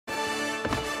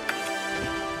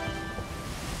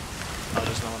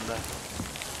there.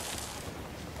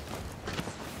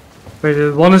 Wait,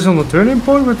 the one is on the turning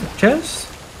point with the chest?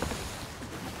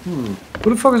 Who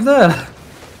the fuck is that?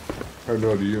 I have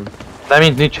no idea. That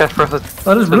means new chest for us.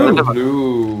 Oh, that's blue.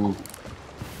 Blue.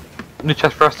 New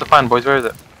chest for us to find, boys. Where is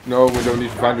it? No, we don't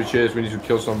need to find the chest. We need to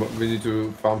kill some. We need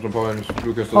to farm some points.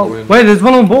 Blue can still win. Wait, there's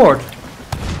one on board.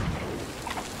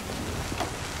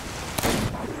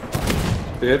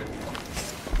 Hit.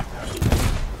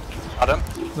 Got him.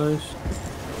 Nice.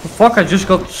 Oh, fuck, I just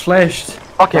got slashed.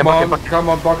 Fuck him, Come on, come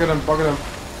on, bucket him, bucket him.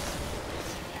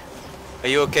 Are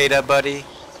you okay there, buddy?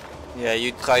 Yeah,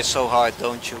 you try so hard,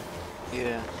 don't you?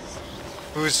 Yeah.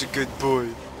 Who's a good boy?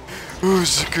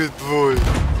 Who's a good boy?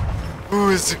 Who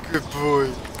is a good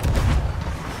boy?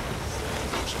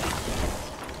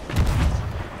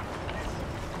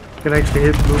 I can actually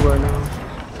hit blue right now.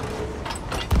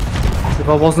 If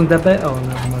I wasn't that bad. Oh,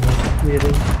 never mind.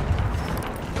 Really.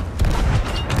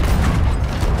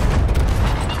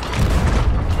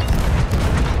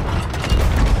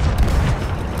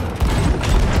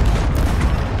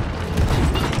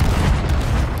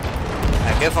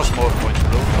 Give us more points,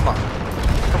 bro. Come on.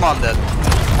 Come on then.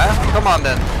 Huh? Come on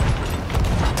then.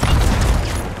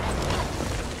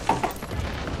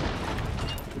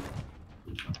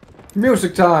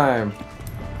 Music time!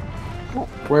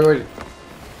 Wait.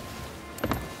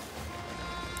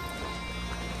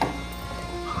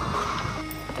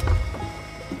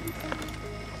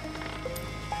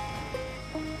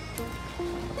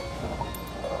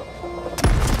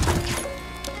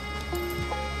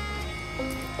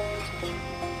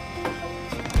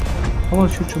 I want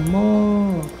to shoot some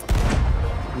more.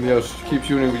 Yes, keep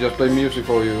shooting, we just play music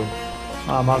for you.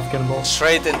 Ah, I'm out of cannonballs.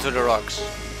 Straight into the rocks.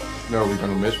 No, we're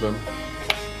gonna miss them.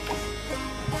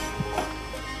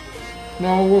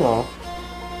 No, we're not.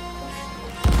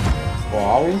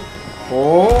 Wow.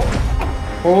 Oh!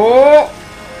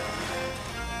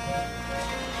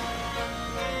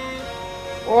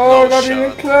 Oh, No not shot.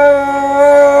 even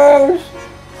close!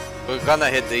 We're gonna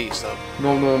hit these though.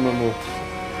 No.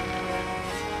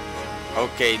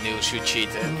 Okay, News, you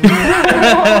cheated.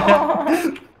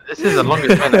 This is the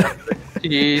longest minute.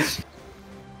 Jeez.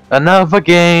 Another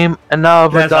game,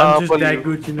 another Yes, I'm just that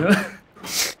good, you know.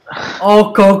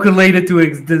 All calculated to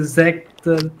the exact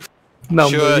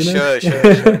number. Sure.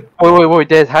 Wait,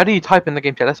 Des, how do you type in the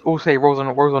game chat? Let's all say rolls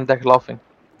on deck laughing.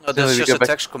 No, that's just a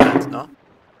text command, no?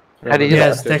 How do you do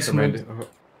Yes, that? text command.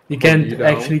 You can't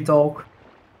actually talk.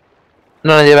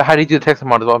 No, but how do you do the text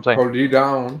command is what I'm saying. Hold D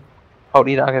down. Hold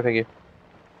E down, okay, thank you.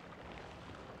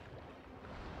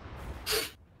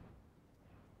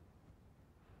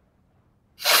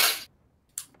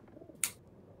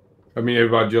 I mean,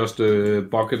 if I just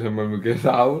bucket him when we get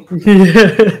out.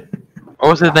 Yeah. What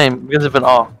was his name? Begins with an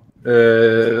R.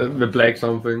 The black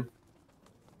something.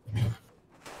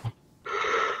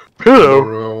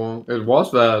 Hello. It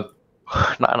was that.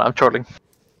 No, I'm trolling.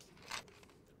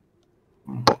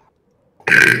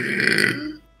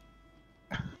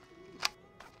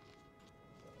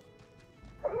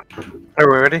 Are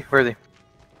we ready? Where is he?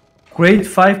 Grade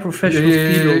 5 professional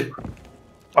speed.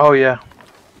 Oh yeah.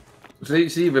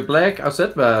 See, with black, I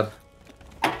said that.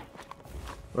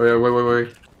 Oh yeah,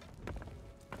 wait.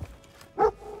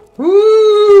 Woo!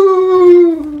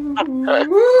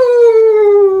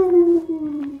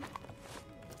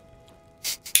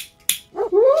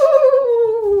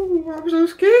 Woo! I'm so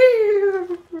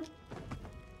scared.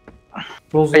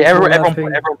 Hey, everyone,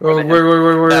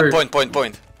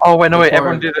 Point. Oh wait, no wait.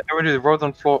 Everyone do the roll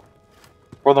on floor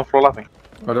laughing.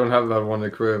 I don't have that one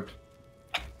equipped.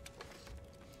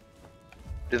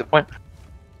 Do the point.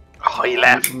 Oh, he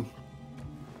left.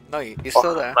 No, he's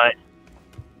still there. Nice.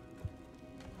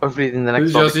 Hopefully in the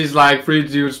next. He's like 3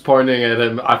 dudes pointing at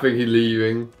him. I think he's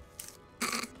leaving.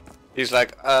 He's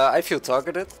like, I feel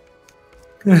targeted.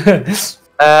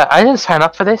 I didn't sign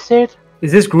up for this, dude.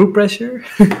 Is this group pressure?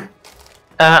 They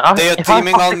are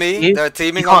teaming on me. They're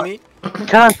teaming on me.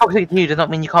 Because I'm toxic to you does not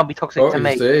mean you can't be toxic to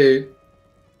me. Say.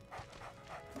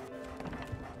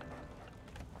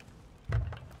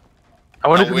 I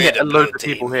wonder if we can get a load of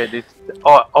people here, dude.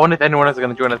 Oh, I wonder if anyone else is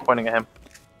going to join us pointing at him.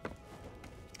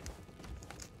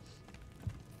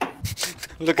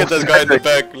 Look at that guy in the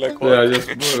back, like what? Yeah,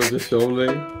 just holding.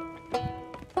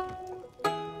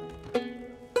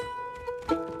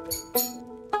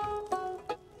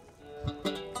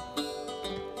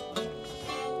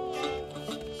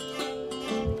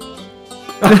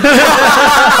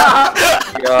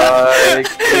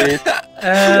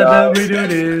 And then we do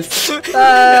this.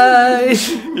 Bye.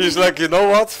 He's like, you know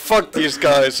what? Fuck these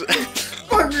guys.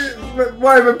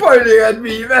 Why are you pointing at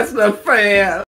me? That's not fair.